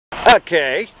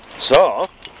Okay, so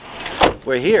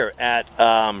we're here at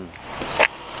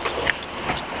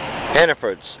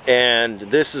Hannaford's, and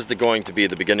this is going to be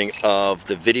the beginning of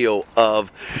the video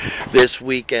of this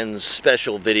weekend's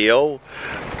special video.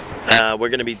 We're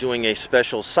going to be doing a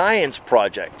special science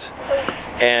project,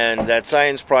 and that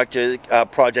science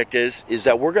project is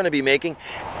that we're going to be making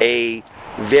a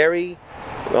very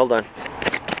well done.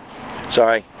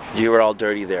 Sorry, you were all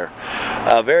dirty there.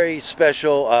 A very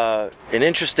special, an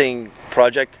interesting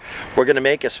project. We're going to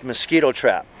make a mosquito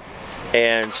trap,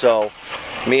 and so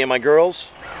me and my girls,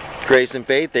 Grace and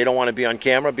Faith, they don't want to be on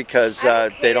camera because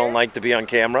they don't like to be on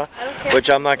camera,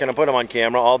 which I'm not going to put them on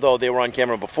camera, although they were on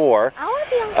camera before. I want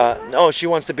to be on camera. No, she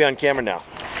wants to be on camera now.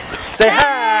 Say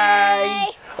hi!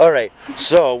 All right,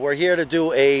 so we're here to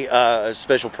do a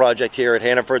special project here at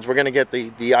Hannaford's. We're going to get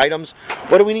the items.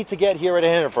 What do we need to get here at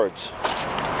Hannaford's?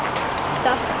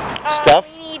 Stuff.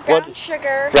 Stuff? We need brown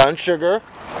sugar. Brown sugar.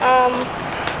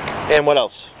 And what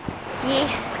else?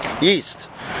 Yeast. Yeast.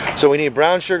 So we need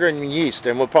brown sugar and yeast,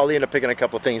 and we'll probably end up picking a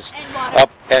couple of things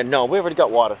up. And no, we already got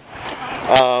water.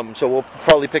 So we'll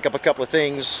probably pick up a couple of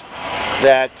things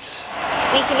that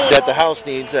the house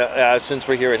needs since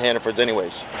we're here at Hannaford's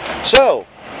anyways. So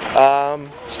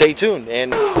stay tuned.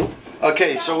 And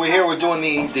okay, so we're here. We're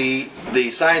doing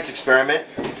the science experiment.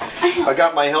 I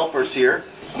got my helpers here.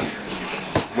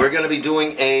 We're going to be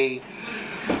doing a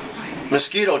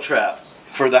mosquito trap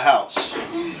for the house,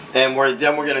 and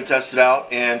then we're going to test it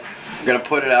out, and we're going to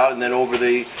put it out, and then over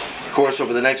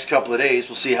the next couple of days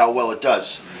we'll see how well it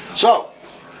does. So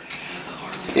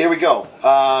here we go.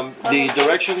 The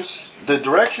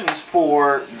directions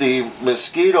for the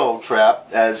mosquito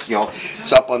trap, as you know,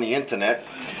 it's up on the internet,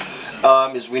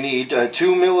 is we need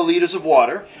 2 milliliters of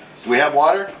water. Do we have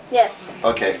water? Yes.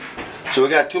 Okay, so we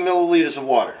got 2 milliliters of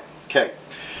water. Okay,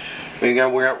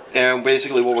 and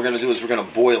basically what we're going to do is we're going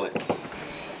to boil it.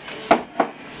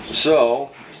 So,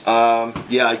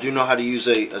 yeah, I do know how to use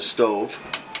a stove.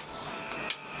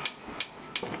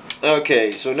 Okay,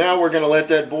 so now we're going to let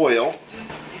that boil.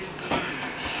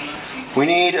 We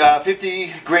need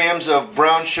 50 grams of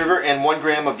brown sugar and 1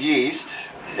 gram of yeast,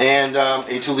 and a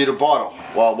 2-liter bottle.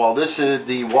 While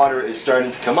the water is starting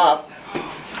to come up,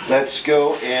 let's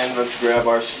go and let's grab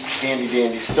our handy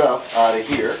dandy stuff out of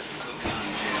here.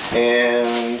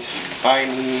 And I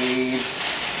need...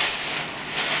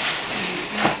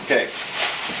 Okay,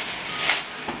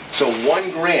 so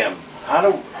 1 gram,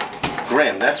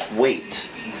 gram, that's weight,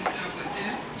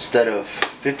 instead of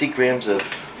 50 grams of,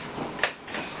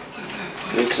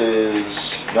 this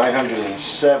is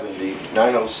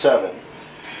 907.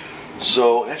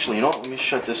 So actually, you know what, let me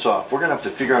shut this off. We're going to have to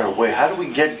figure out a way. How do we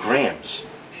get grams?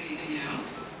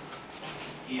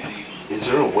 Is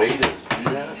there a way to do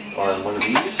that on one of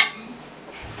these?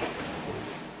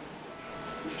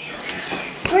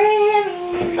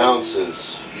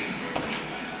 Ounces.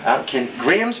 Can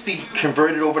grams be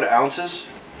converted over to ounces?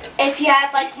 If you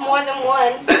have like more than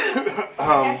one.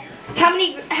 How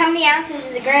many ounces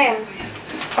is a gram?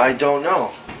 I don't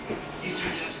know.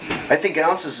 I think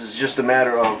ounces is just a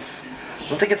matter of. I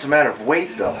don't think it's a matter of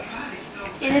weight though.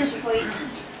 It is weight.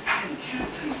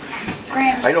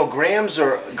 Grams. I know grams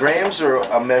are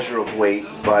a measure of weight,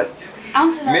 but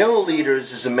ounces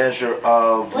milliliters is a measure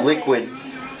of liquid,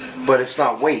 but it's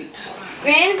not weight.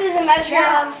 Grams is a measure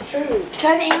of food.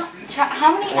 How many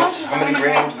ounces How many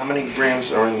grams? How many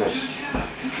grams are in this?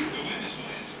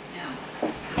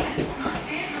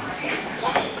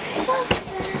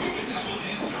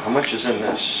 How much is in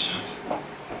this?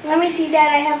 Let me see,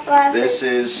 Dad. I have glasses. This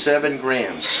is 7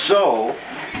 grams. So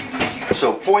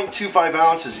 0.25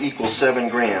 ounces equals 7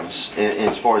 grams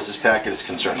as far as this packet is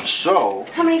concerned. So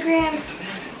how many grams?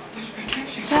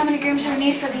 So how many grams do we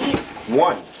need for the yeast?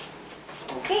 1.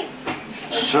 Okay.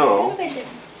 So,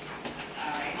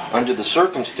 under the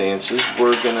circumstances,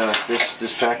 we're gonna,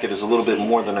 this packet is a little bit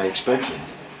more than I expected.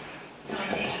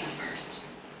 Okay.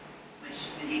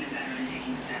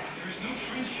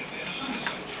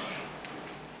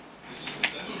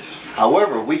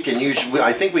 However,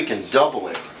 I think we can double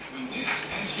it.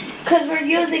 Because we're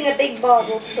using a big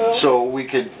bottle, so. So we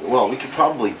could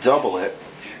probably double it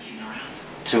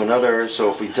to another, so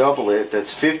if we double it,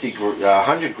 that's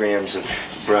 100 grams of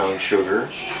brown sugar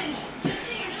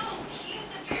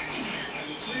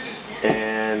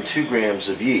and 2 grams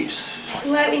of yeast. We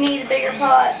might need a bigger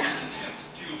pot.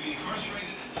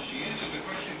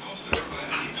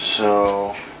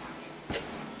 So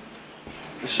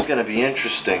this is going to be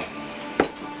interesting.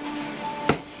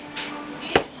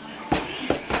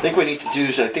 I think we need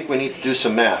to do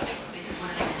some math.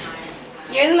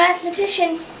 You're the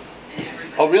mathematician.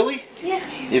 Oh, really? Yeah.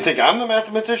 You think I'm the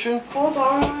mathematician? Hold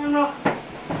on.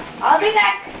 I'll be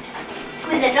back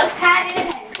with a notepad and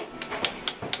a pen.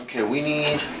 Okay, we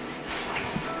need...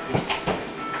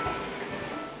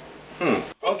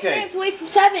 Okay. 6 grams away from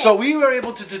 7. So we were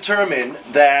able to determine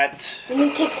that We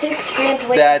need to take 6 grams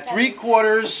away that from 7.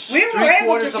 3/4 We were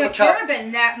able to of a cup.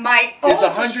 determine that my is oldest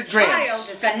 100 grams. child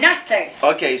is a nutcase.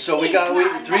 Okay, so we got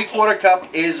 3/4 cup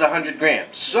is 100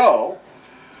 grams. So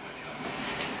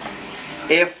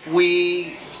if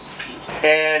we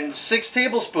and 6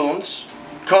 tablespoons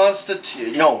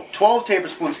constitute 12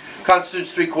 tablespoons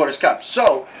constitutes 3/4 cup.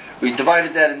 So we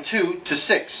divided that in 2 to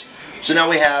 6. So now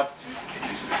we have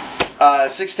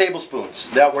 6 tablespoons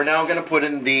that we're now going to put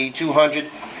in the 200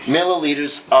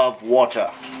 milliliters of water.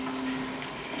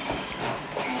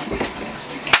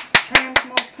 Terms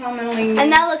most commonly used.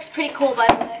 And that looks pretty cool, by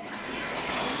the way.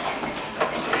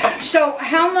 So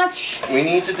how much We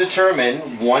need to determine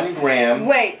 1 gram.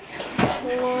 weight?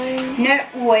 Net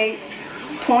weight,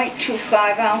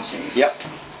 0.25 ounces. Yep.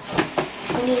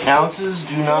 Ounces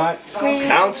do not.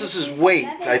 Ounces is weight.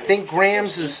 I think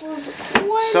grams is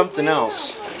something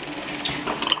else.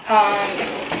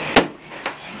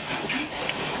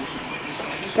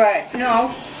 Right,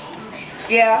 no.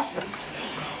 Yeah.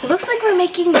 It looks like we're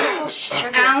making maple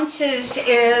sugar. Ounces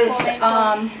is,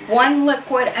 1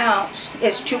 liquid ounce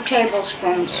is 2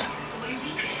 tablespoons.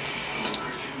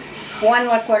 1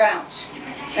 liquid ounce.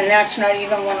 And that's not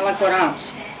even 1 liquid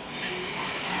ounce.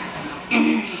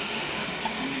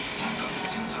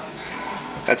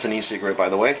 That's an e-cigarette, by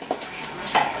the way.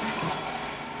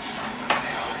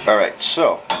 All right,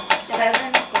 so.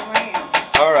 7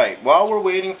 grams. All right, while we're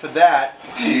waiting for that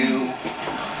to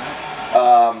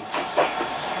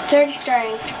It's already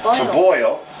starting to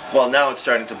boil. well, now it's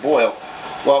starting to boil.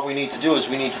 What we need to do is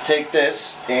we need to take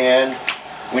this and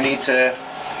we need to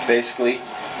basically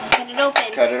Cut it open.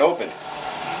 cut it open.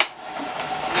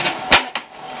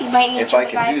 You might need If to I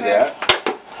can do that.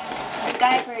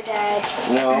 MacGyver, Dad.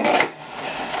 No.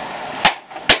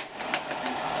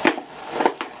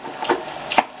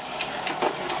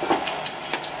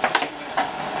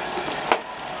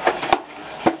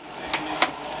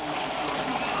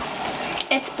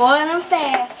 It's boiling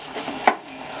fast.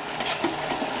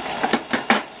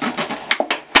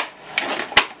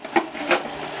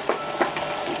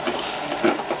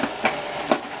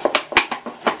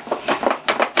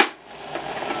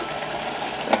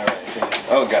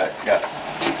 Oh, got it.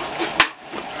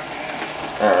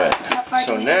 All right.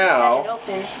 So now,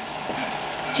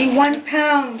 See, 1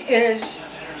 pound is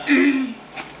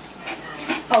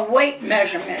a weight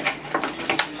measurement.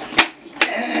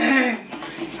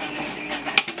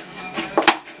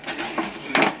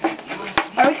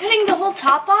 Are we cutting the whole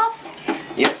top off?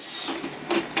 yes.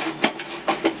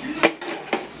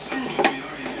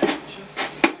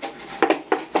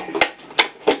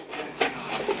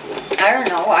 I don't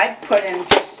know, I'd put in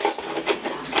just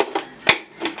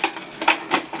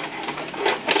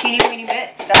a teeny weeny bit.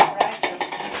 That's what I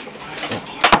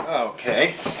do.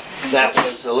 Okay. That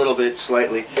was a little bit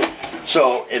slightly.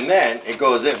 So, and then it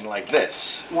goes in like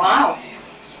this. Wow.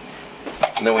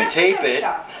 And then we tape it.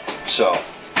 So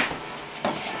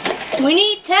We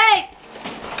need tape.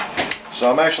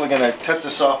 I'm actually going to cut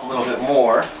this off a little bit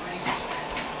more.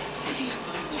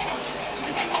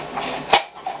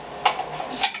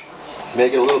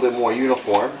 Make it a little bit more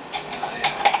uniform.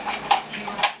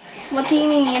 What do you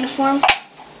mean uniform?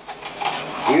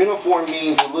 Uniform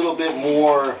means a little bit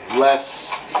more,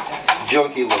 less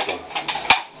junky looking.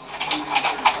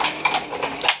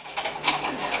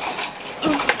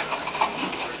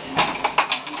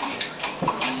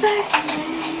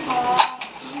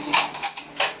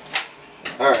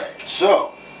 Alright,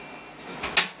 so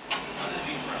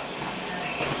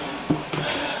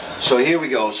here we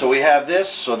go. So we have this,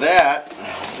 so that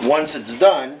once it's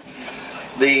done,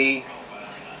 the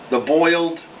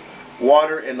boiled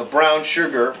water and the brown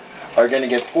sugar are going to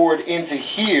get poured into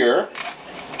here,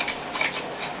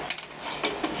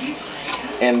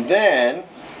 and then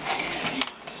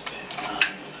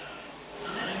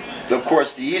of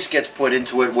course the yeast gets put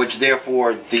into it, which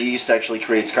therefore the yeast actually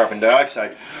creates carbon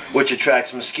dioxide, which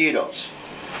attracts mosquitoes.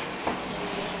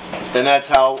 And that's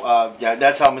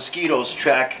how mosquitoes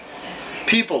track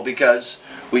people, because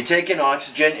we take in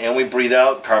oxygen and we breathe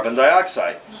out carbon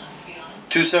dioxide.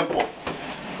 Too simple.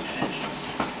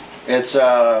 It's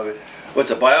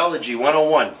what's it, biology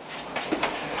 101.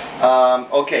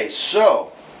 Okay,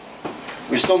 so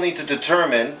we still need to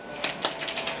determine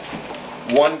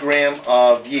 1 gram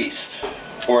of yeast,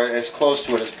 or as close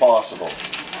to it as possible.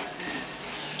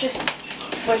 Just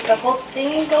was the whole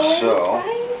thing going? So-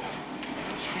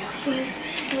 fine?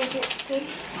 Make it good.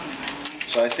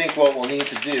 So I think what we'll need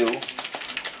to do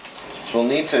is we'll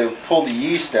need to pull the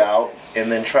yeast out and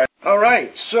then try. All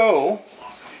right, so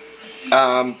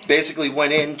basically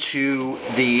went into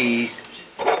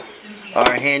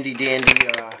our handy dandy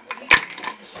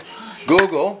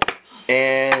Google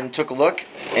and took a look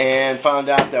and found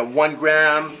out that 1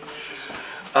 gram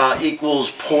equals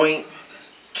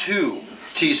 0.2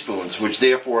 teaspoons, which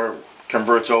therefore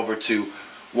converts over to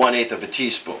 1/8 of a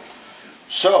teaspoon.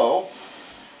 So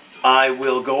I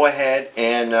will go ahead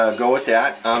and go with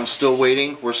that. I'm still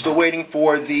waiting. We're still waiting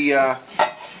for the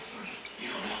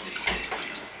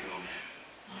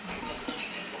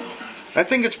I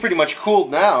think it's pretty much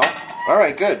cooled now.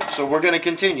 Alright, good. So we're going to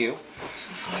continue.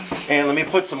 And let me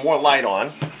put some more light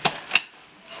on.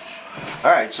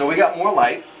 Alright, so we got more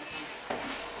light.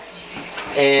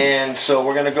 And so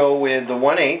we're going to go with the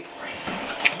 1/8.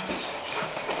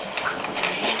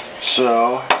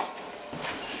 So,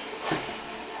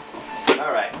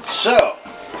 alright, so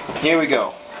here we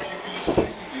go.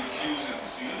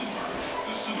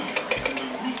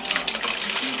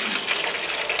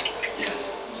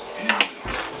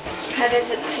 How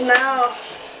does it smell?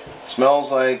 It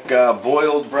smells like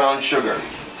boiled brown sugar.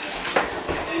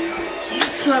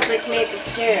 It smells like maple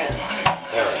syrup.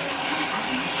 Alright.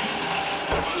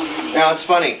 Now it's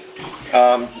funny.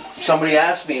 Somebody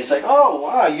asked me, it's like, oh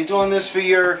wow, you doing this for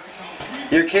your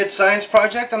kid's science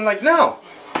project? I'm like, no.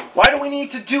 Why do we need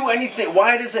to do anything?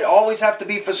 Why does it always have to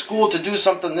be for school to do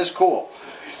something this cool?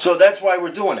 So that's why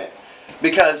we're doing it.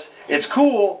 Because it's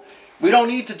cool. We don't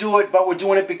need to do it, but we're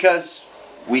doing it because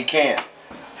we can.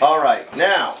 Alright,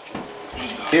 now,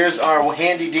 here's our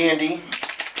handy dandy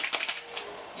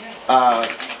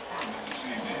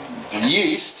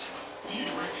yeast.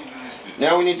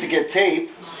 Now we need to get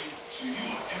tape.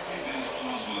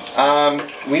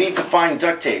 We need to find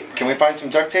duct tape. Can we find some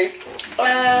duct tape?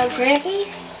 Grampy?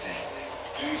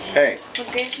 Hey. Would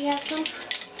Grampy have some?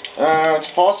 It's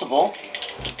possible.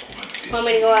 Want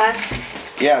me to go ask?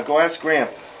 Yeah, go ask Graham.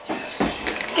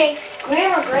 Okay,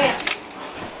 Graham or Graham?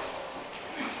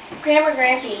 Graham or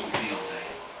Grampy?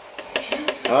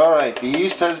 Alright, the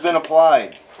yeast has been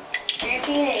applied.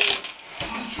 Grampy and eggs.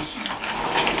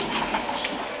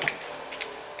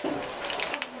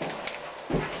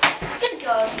 Good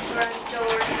dog, front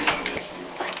door.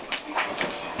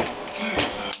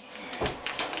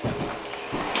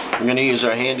 We're going to use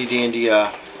our handy dandy,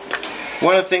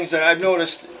 one of the things that I've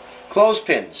noticed,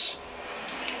 clothespins.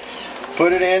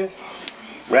 Put it in,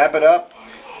 wrap it up.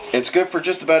 It's good for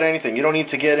just about anything. You don't need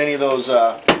to get any of those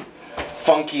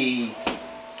funky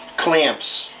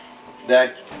clamps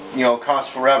that, you know, cost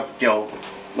forever, you know,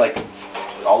 like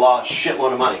a lot,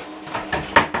 shitload of money.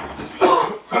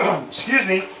 Excuse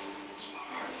me.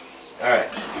 Alright.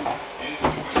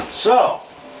 So,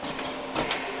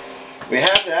 we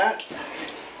have that.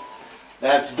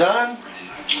 That's done.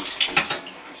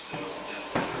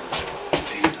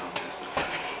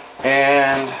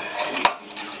 And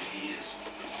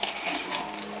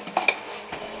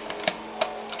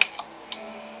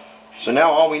so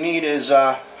now all we need is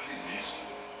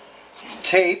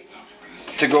tape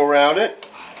to go around it.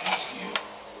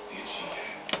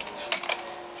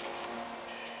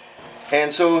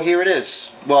 And so here it is.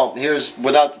 Well, here's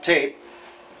without the tape.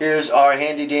 Here's our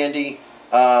handy dandy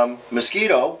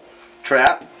mosquito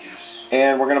trap.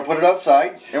 And we're going to put it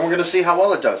outside and we're going to see how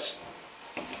well it does.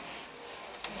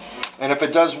 And if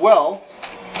it does well,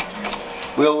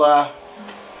 we'll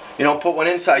you know, put one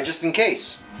inside just in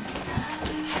case.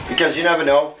 Because you never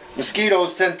know.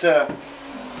 Mosquitoes tend to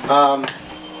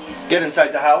get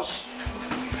inside the house.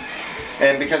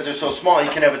 And because they're so small,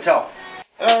 you can never tell.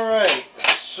 Alright,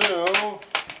 so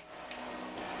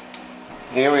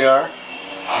here we are.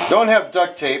 Don't have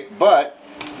duct tape, but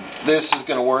this is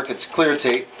going to work. It's clear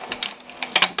tape.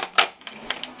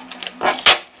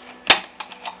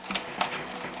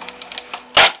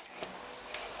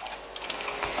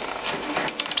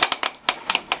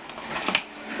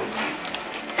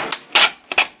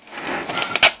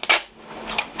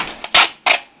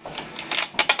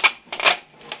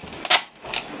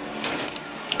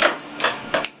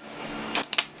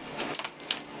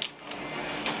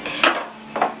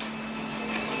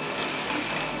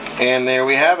 And there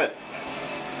we have it.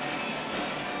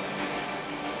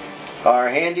 Our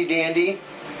handy dandy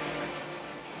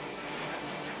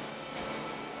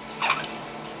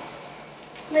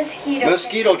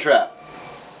mosquito trap.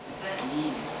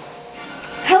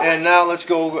 And now let's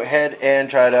go ahead and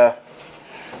try to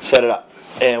set it up.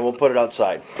 And we'll put it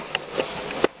outside.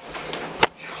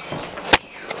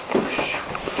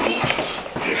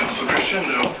 Here comes the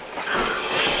crescendo.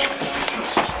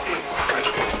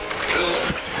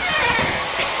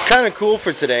 kind of cool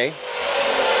for today.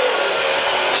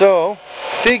 So,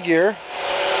 figure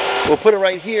we'll put it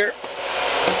right here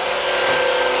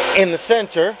in the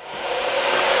center.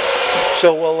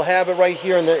 So we'll have it right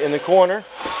here in the corner.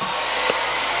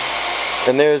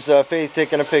 And there's Faith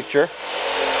taking a picture,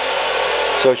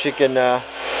 so she can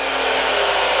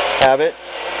have it.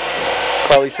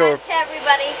 Probably show her to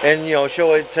everybody. and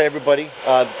show it to everybody.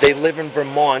 They live in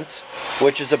Vermont,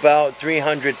 which is about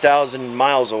 300,000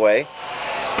 miles away,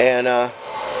 and and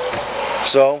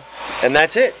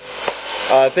that's it.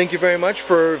 Thank you very much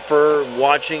for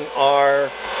watching our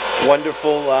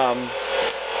wonderful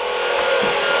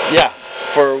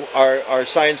for our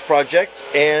science project,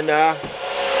 and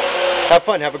have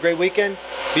fun. Have a great weekend.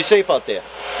 Be safe out there.